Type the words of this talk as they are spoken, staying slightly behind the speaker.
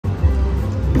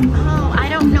Oh, I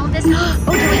don't know this.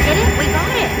 Oh, did we get it? We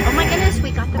got it. Oh my goodness,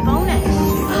 we got the bonus.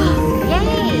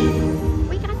 Yay!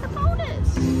 We got the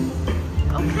bonus.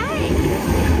 Okay.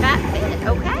 That fit.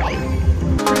 Okay.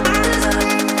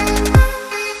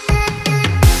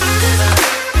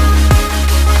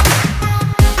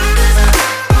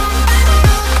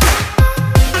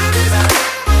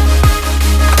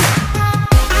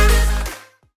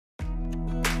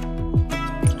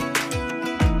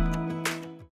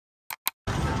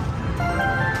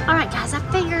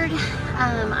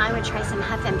 I would try some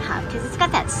Huff and Puff because it's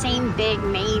got that same big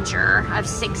major of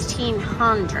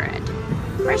 1,600.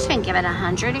 We're just gonna give it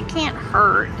 100. It can't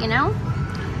hurt, you know.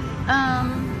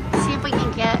 See if we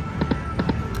can get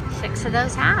 6 of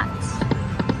those hats.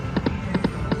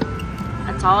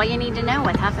 That's all you need to know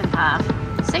with Huff and Puff.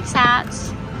 6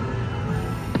 hats.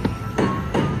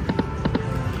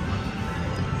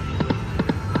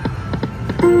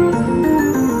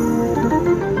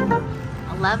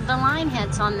 I love the line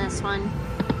hits on this one.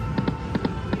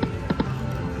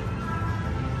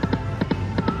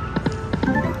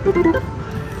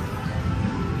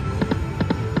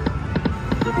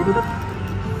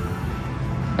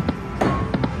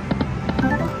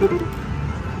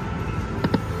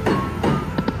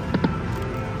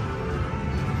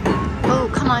 Oh,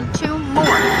 come on, 2 more.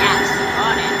 Yes,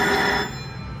 got it.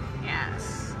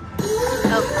 Yes.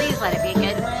 Oh, please let it be a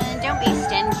good one. Don't be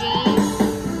stingy.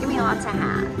 Give me lots of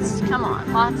hats. Come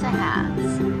on, lots of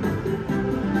hats.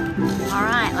 All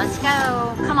right, let's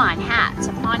go. Come on, hats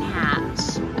upon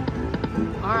hats.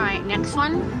 All right, next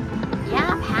one.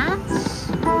 Yeah, hats.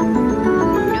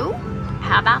 Nope.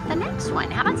 How about the next one?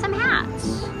 How about some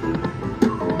hats?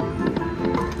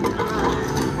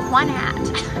 1 hat.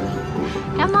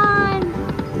 Come on.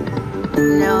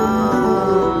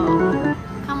 No.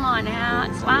 Come on,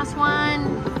 hats. Last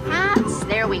one. Hats.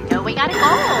 There we go. We got a gold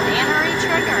and a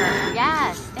re-trigger.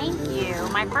 Yes, thank you.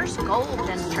 My first gold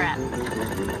this trip.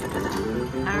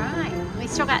 All right. We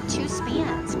still got 2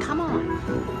 spins. Come on.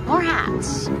 More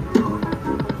hats.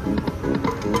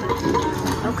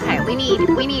 Okay, we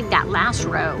need that last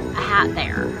row, a hat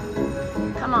there.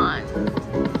 Come on.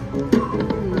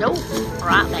 Nope,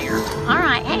 right there. All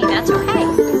right, hey, that's okay.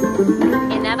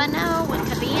 You never know what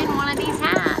could be in one of these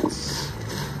hats.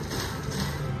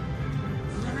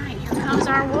 All right, here comes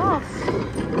our wolf.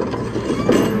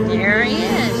 There he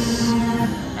is.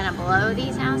 Gonna blow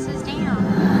these houses down.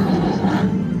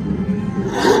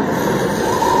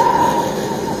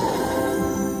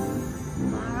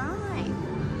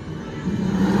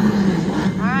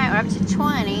 Up to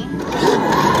 20. 10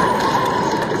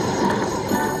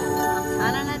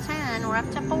 and a 10. We're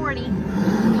up to 40.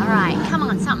 All right, come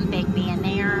on, something big be in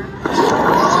there.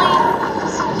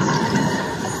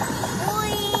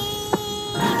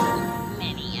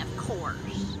 Many, of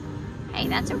course. Hey,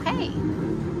 that's okay.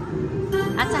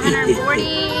 That's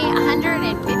 140,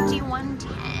 150,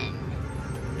 110.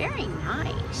 Very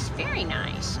nice, very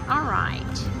nice. All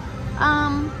right.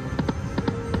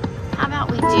 How about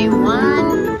we do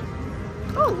 1?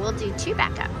 Oh, we'll do 2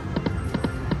 backup.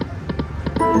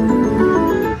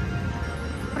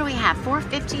 What do we have?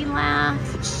 450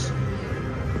 left.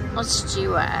 Let's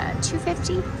do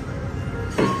 250.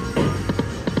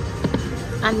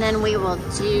 And then we will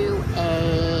do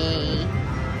a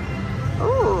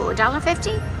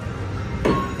 $1.50.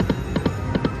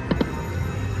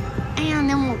 And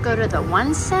then we'll go to the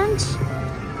 1 cent.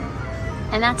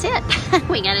 And that's it.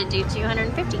 We gotta do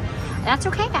 250. That's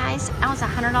okay, guys. That was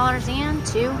 $100 in,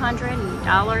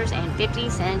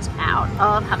 $200.50 out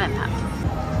of Huff and Puff.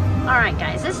 All right,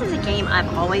 guys, this is a game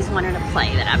I've always wanted to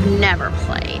play that I've never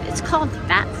played. It's called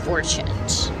Fat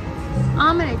Fortunes.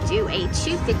 I'm gonna do a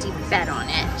 $2.50 bet on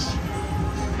it.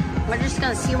 We're just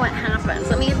gonna see what happens.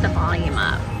 Let me get the volume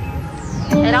up.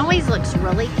 It always looks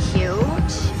really cute,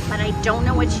 but I don't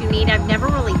know what you need. I've never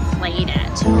really played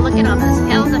it. Look at all those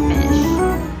tails of fish.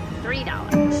 $3.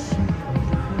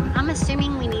 I'm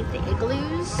assuming we need the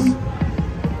igloos.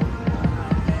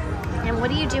 And what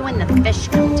do you do when the fish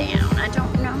come down? I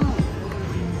don't know.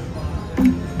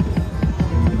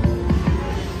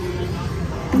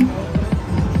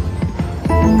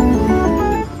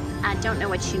 I don't know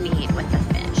what you need with the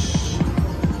fish. I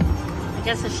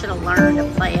guess I should have learned to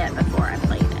play it before I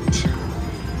played it.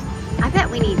 I bet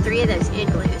we need 3 of those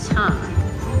igloos, huh?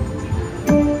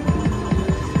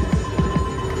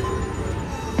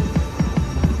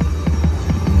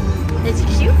 It's a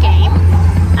cute game.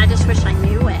 I just wish I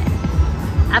knew it.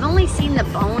 I've only seen the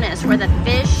bonus where the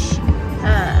fish,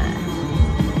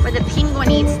 where the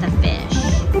penguin eats the fish.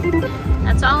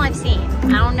 That's all I've seen.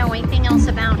 I don't know anything else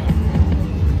about it.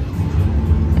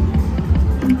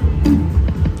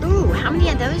 Ooh, how many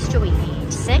of those do we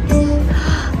need? 6?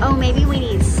 Oh, maybe we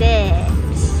need 6.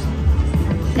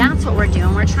 That's what we're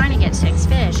doing. We're trying to get 6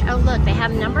 fish. Oh, look, they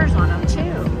have numbers on them too.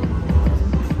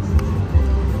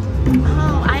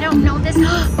 Oh, I don't know this.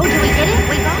 Oh, did we get it?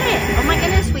 We got it. Oh my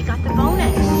goodness, we got the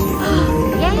bonus.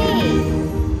 Yay!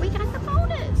 We got the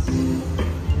bonus.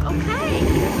 Okay.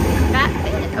 Fat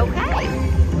fit. Okay.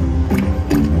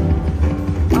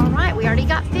 All right, we already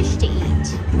got fish to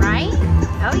eat, right?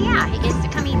 Oh yeah, he gets to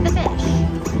come eat the fish.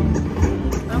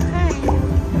 Okay.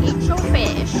 Eat your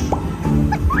fish.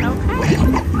 Okay.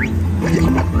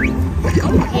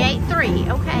 Oh, he ate 3.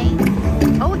 Okay.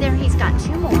 Oh, there he's got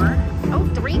 2 more. Oh,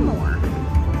 3 more.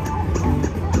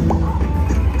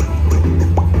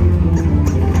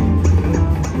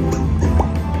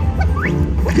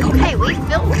 Okay, we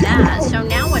filled that. So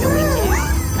now what do we do?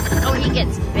 Oh, he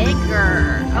gets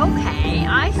bigger. Okay,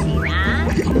 I see that.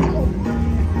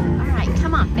 All right,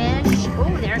 come on, fish.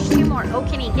 Oh, there's 2 more. Oh,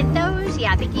 can he get those?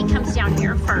 Yeah, I think he comes down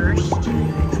here first.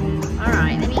 All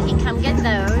right, then he can come get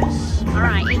those. All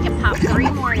right, he can pop 3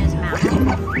 more in his mouth.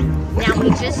 Now we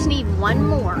just need 1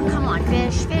 more. Come on,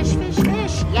 fish, fish, fish,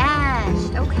 fish.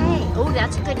 Yes, okay. Oh,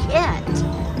 that's a good hit.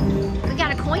 We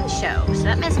got a coin show, so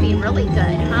that must be really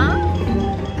good, huh?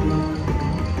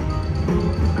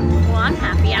 Well, I'm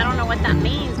happy. I don't know what that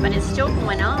means, but it's still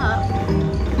going up.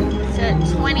 It's at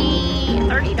 $20,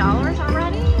 $30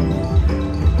 already?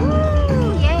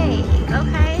 Woo, yay.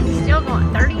 Okay, still going.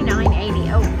 $39.80.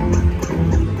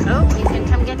 Oh, he's gonna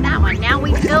come get that one. Now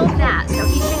we filled that, so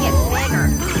he should get bigger.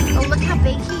 Oh, look how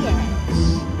big he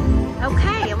is.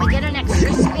 Okay, and we get an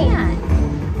extra spin.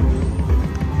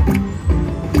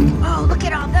 Oh, look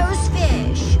at all those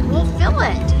fish. We'll fill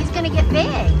it. He's gonna get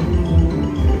big.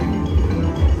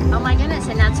 Oh my goodness,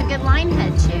 and that's a good line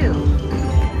head too.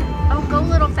 Oh, go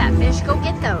little fat fish. Go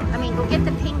get those. I mean, go get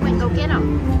the penguin. Go get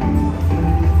them.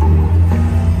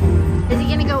 Is he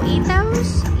gonna go eat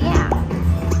those? Yeah.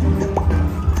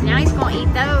 Now he's gonna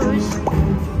eat those.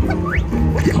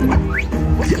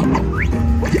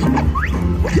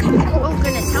 Oh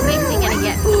goodness, how big is he gonna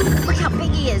get? Ooh, look how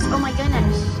big he is. Oh my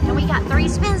goodness. And we got 3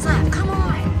 spins left. Come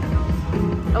on.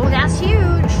 Oh, that's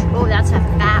huge. Oh, that's a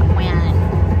fat win.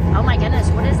 Oh my goodness,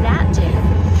 what does that do?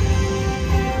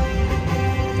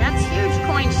 That's huge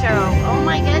coin show. Oh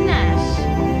my goodness.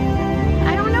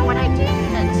 I don't know what I did.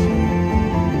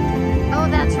 Oh,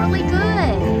 that's really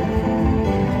good.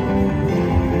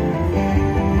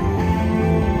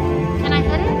 Can I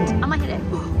hit it? I'm gonna hit it.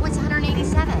 Oh, it's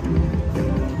 187.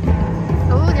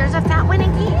 Oh, there's a fat one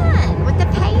again with the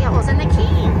pails and the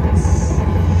kings.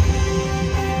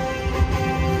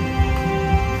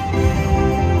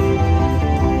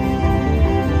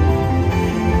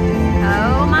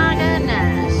 Oh my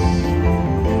goodness.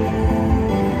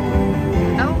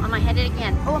 Oh, I'm gonna hit it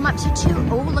again. Oh, I'm up to 2.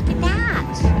 Oh, look at that.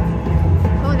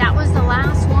 Oh, that was the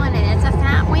last one, and it's a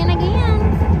fat win again.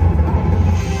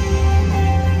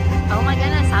 Oh my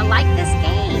goodness, I like this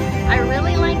game. I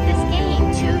really like this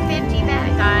game. $2.50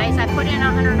 bet, guys. I put in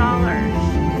 $100.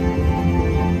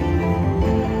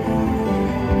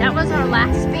 That was our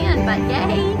last spin, but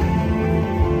yay.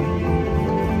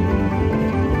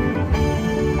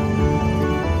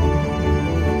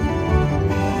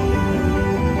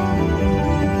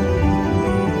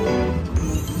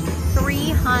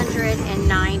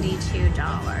 $392.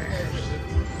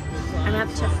 I'm up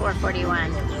to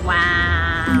 $441.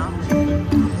 Wow.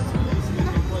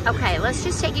 Okay, let's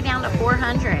just take it down to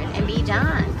 400 and be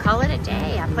done. Call it a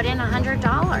day. I put in $100.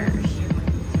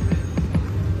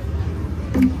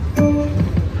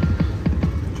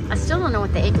 I still don't know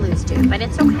what the igloos do, but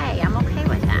it's okay. I'm okay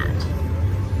with that.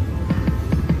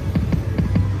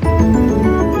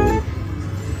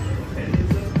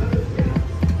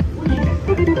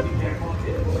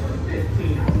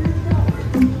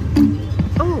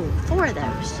 Oh, 4 of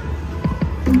those.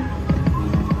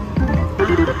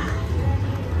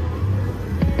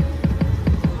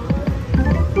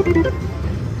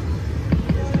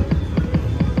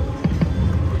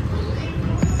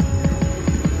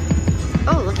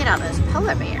 Oh, look at all those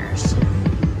polar bears.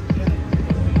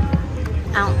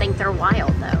 I don't think they're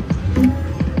wild though.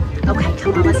 Okay,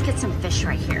 come on, let's get some fish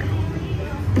right here.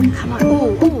 Come on.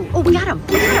 Oh, oh, oh, we got him.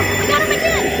 We got him. We got him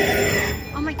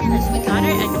again. Oh my goodness, we got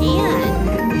it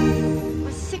again.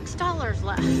 With $6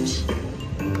 left.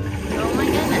 Oh my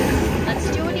goodness. Let's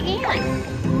do it again.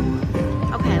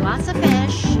 Okay, lots of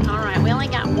fish. All right, we only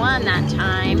got 1 that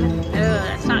time. Oh,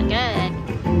 that's not good.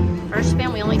 First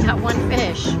spin, we only got 1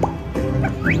 fish.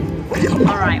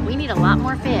 All right, we need a lot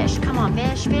more fish. Come on,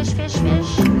 fish, fish, fish,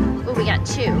 fish. Oh, we got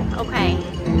 2. Okay.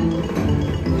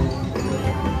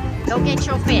 Go get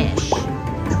your fish.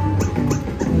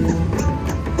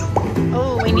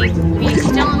 we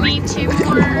still need 2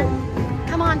 more.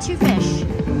 Come on, 2 fish.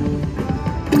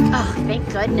 Oh, thank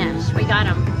goodness. We got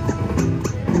him.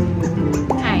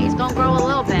 Okay, he's gonna grow a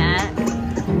little bit,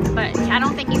 but I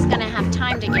don't think he's gonna have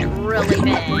time to get really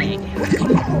big.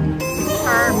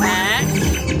 Perfect.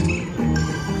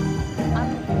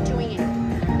 I'm doing it.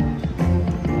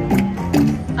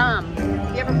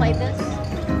 You ever played this?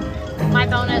 My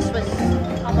bonus was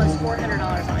almost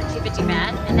 $400 on it, $250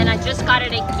 bet, and then I just got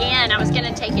it again. I was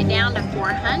gonna take it down to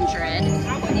 400.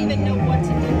 I wouldn't even know what to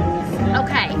do with this.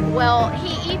 Okay, well,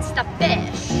 he eats the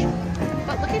fish.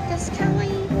 But look at this, Kelly.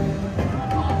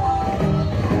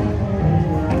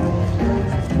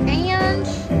 And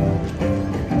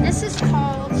this is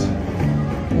called,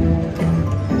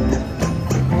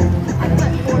 I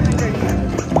put 400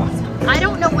 in. I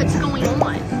don't know what's going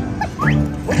on.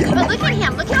 But look at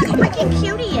him. Look how freaking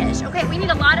cute he is. Okay, we need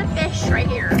a lot of fish right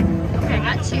here. Okay,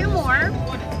 I got 2 more.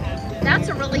 That's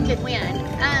a really good win.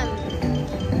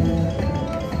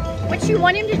 What you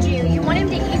want him to do, you want him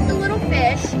to eat the little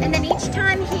fish, and then each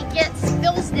time he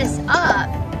fills this up,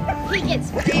 he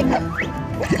gets bigger.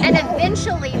 And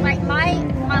eventually, like my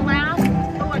last,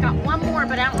 I got 1 more,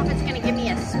 but I don't know if it's gonna give me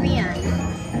a spin.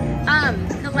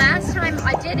 The last time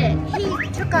I did it, he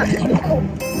took up,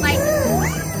 like,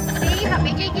 see how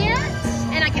big it gets?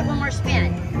 And I get 1 more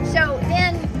spin. So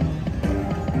then,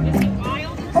 Is he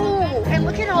wild or something? oh, and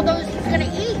look at all those he's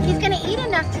gonna eat. He's gonna eat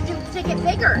enough to get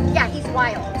bigger. Yeah, he's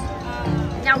wild.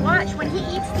 Now watch, when he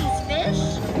eats these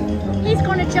fish, he's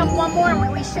gonna jump 1 more,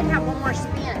 and we should have 1 more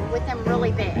spin with him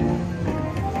really big.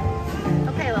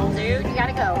 Okay, little dude, you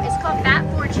gotta go. It's called Fat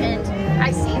Fortunes.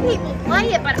 I see people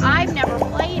play it, but I've never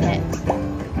played it.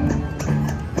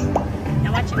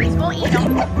 Now watch him, he's gonna eat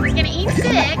them. He's gonna eat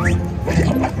 6.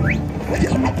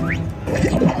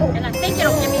 And I think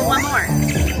it'll give me 1 more.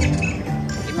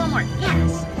 Give me 1 more,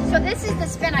 yes. So this is the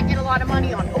spin I get a lot of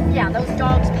money on. Oh yeah, those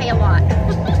dogs pay a lot.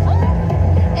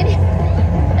 And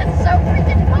it's so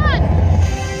freaking fun.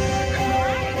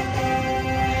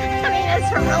 I mean, it's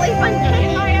a really fun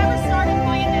game. If I ever started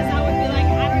playing this, I would be like,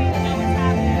 I don't even know what's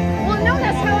happening. Well, no,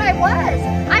 that's how I was.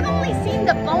 I've only seen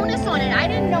the bonus on it. I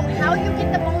didn't know how you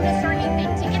get the bonus or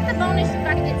anything. To get the bonus, you've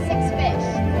got to get 6 fish.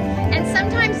 And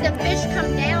sometimes the fish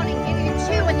come down and give you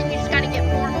 2, and then you just got to get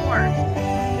 4 more.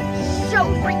 So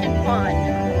freaking fun.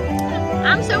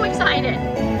 I'm so excited.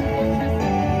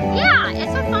 Yeah,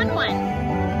 it's a fun one.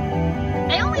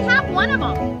 They only have 1 of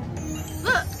them.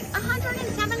 Look,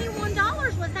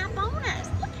 $171 was that bonus.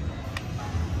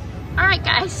 All right,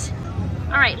 guys.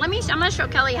 All right, I'm gonna show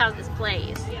Kelly how this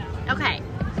plays. Yeah. Okay.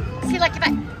 See, like if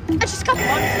I just got 1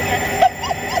 again.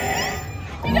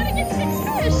 You gotta get 6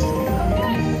 fish.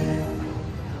 Okay.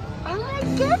 Oh my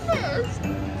goodness.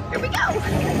 Here we go.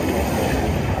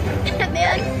 And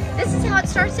then this is how it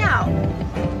starts out.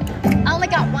 I only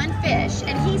got 1 fish,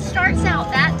 and he starts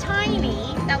out that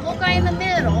tiny, that little guy in the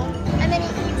middle, and then he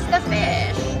eats the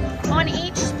fish. On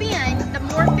each spin, the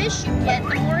more fish you get,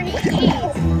 the more he eats.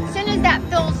 As soon as that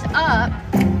fills up,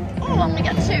 oh, I only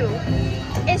got 2.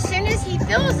 As soon as he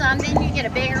fills them, then you get a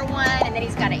bigger one, and then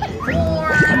he's got to eat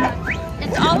more.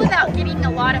 It's all about getting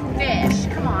a lot of fish.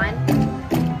 Come on.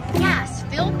 Yes,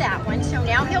 filled that one, so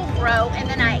now he'll grow, and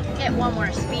then I get 1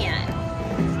 more spin.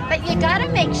 But you gotta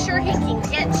make sure he can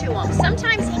get to them.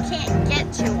 Sometimes he can't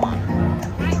get to them.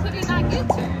 Why could he not get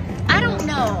to him? I don't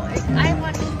know. I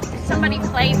watched somebody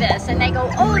play this and they go,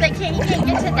 oh, he can't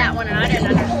get to that one, and I didn't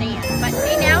understand. But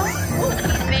see now, ooh,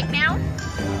 he's big now.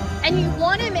 And you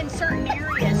want him in certain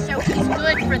areas so he's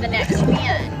good for the next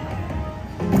spin.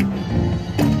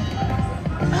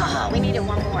 Oh, we needed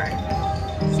 1 more.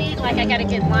 See, like I gotta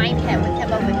get line head with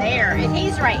him over there. If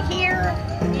he's right here,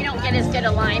 you don't get as good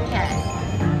a line head.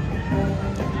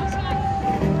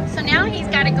 So now he's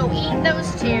got to go eat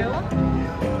those 2.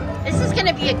 This is going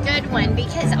to be a good one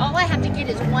because all I have to get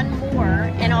is 1 more,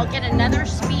 and I'll get another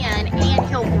spin, and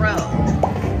he'll grow.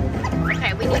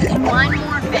 Okay, we need 1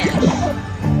 more fish.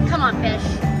 Come on, fish.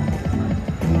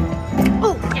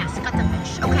 Oh, yes, got the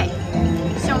fish. Okay,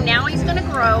 so now he's going to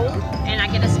grow, and I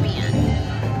get a spin.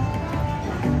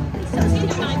 I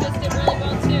think mine just did really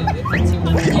well too. We put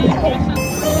 200 in.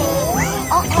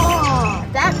 Oh,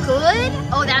 that good?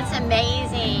 Oh, that's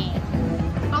amazing.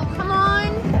 Oh, come on.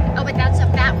 Oh, but that's a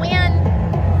fat win.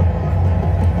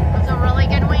 That's a really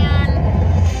good win.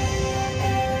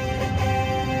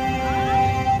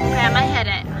 Okay, I'm ahead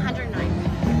at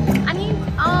 109. I mean,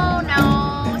 oh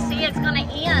no. See, it's gonna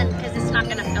end because it's not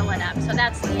gonna fill it up. So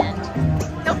that's the end.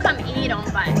 He'll come eat them,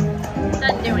 but it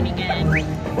doesn't do any good.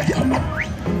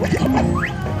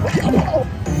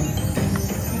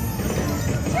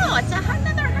 Still, it's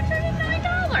another $109.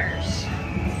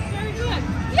 Very good.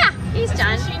 Yeah,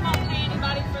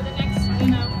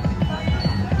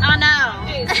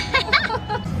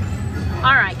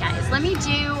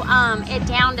 it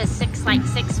down to like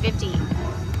 650,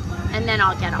 and then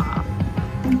I'll get off.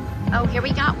 Oh, here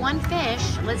we got one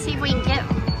fish. Let's see if we can get.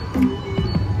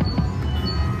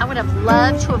 I would have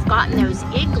loved to have gotten those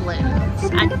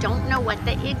igloos. I don't know what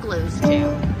the igloos do.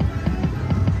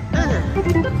 Ugh.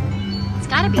 It's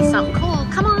got to be something cool.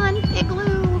 Come on,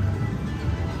 igloo.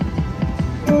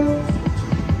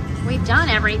 We've done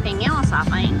everything else, I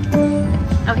think.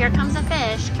 Oh, here comes a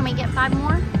fish. Can we get 5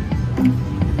 more?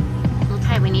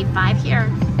 Okay, we need 5 here.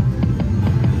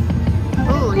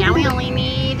 Ooh, now we only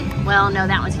need, well, no,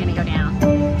 that one's gonna go down.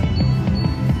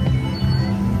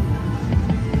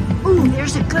 Ooh,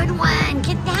 there's a good one.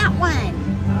 Get that one.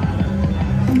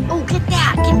 Oh, get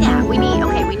that, get that. We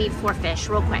need 4 fish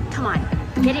real quick. Come on.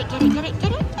 Get it, get it, get it,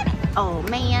 get it, get it. Oh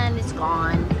man, it's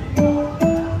gone.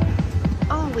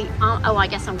 Oh, I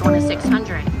guess I'm going to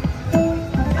 600.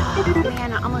 Oh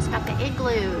man, I almost got the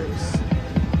igloos.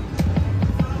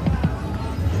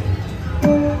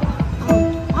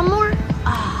 Oh, one more.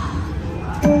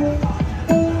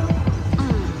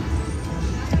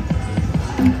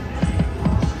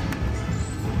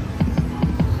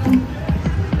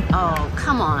 Oh,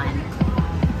 come on.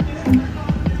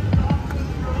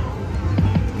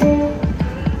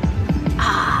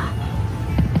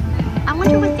 I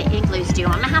wonder what the igloos do.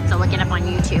 I'm gonna have to look it up on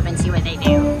YouTube and see what they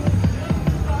do.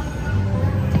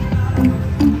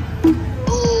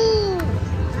 Ooh.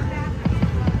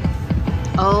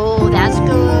 Oh, that's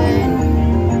good.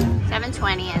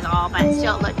 720 is all, but it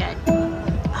still look good.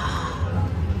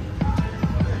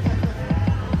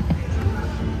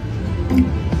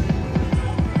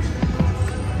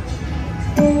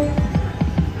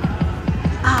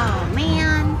 Oh,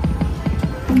 man.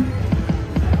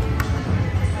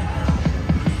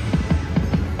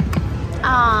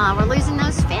 Ah, we're losing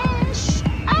those fish.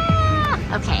 Ah,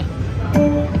 okay.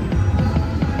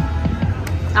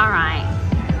 All right.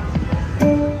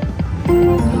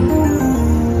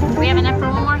 Do we have enough for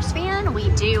one more spin? We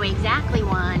do, exactly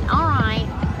one. All right.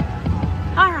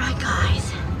 All right,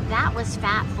 guys. That was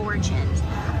Fat Fortunes.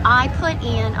 I put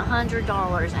in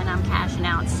 $100 and I'm cashing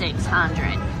out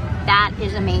 $600. That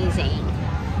is amazing.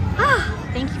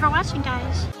 Thank you for watching,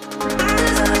 guys.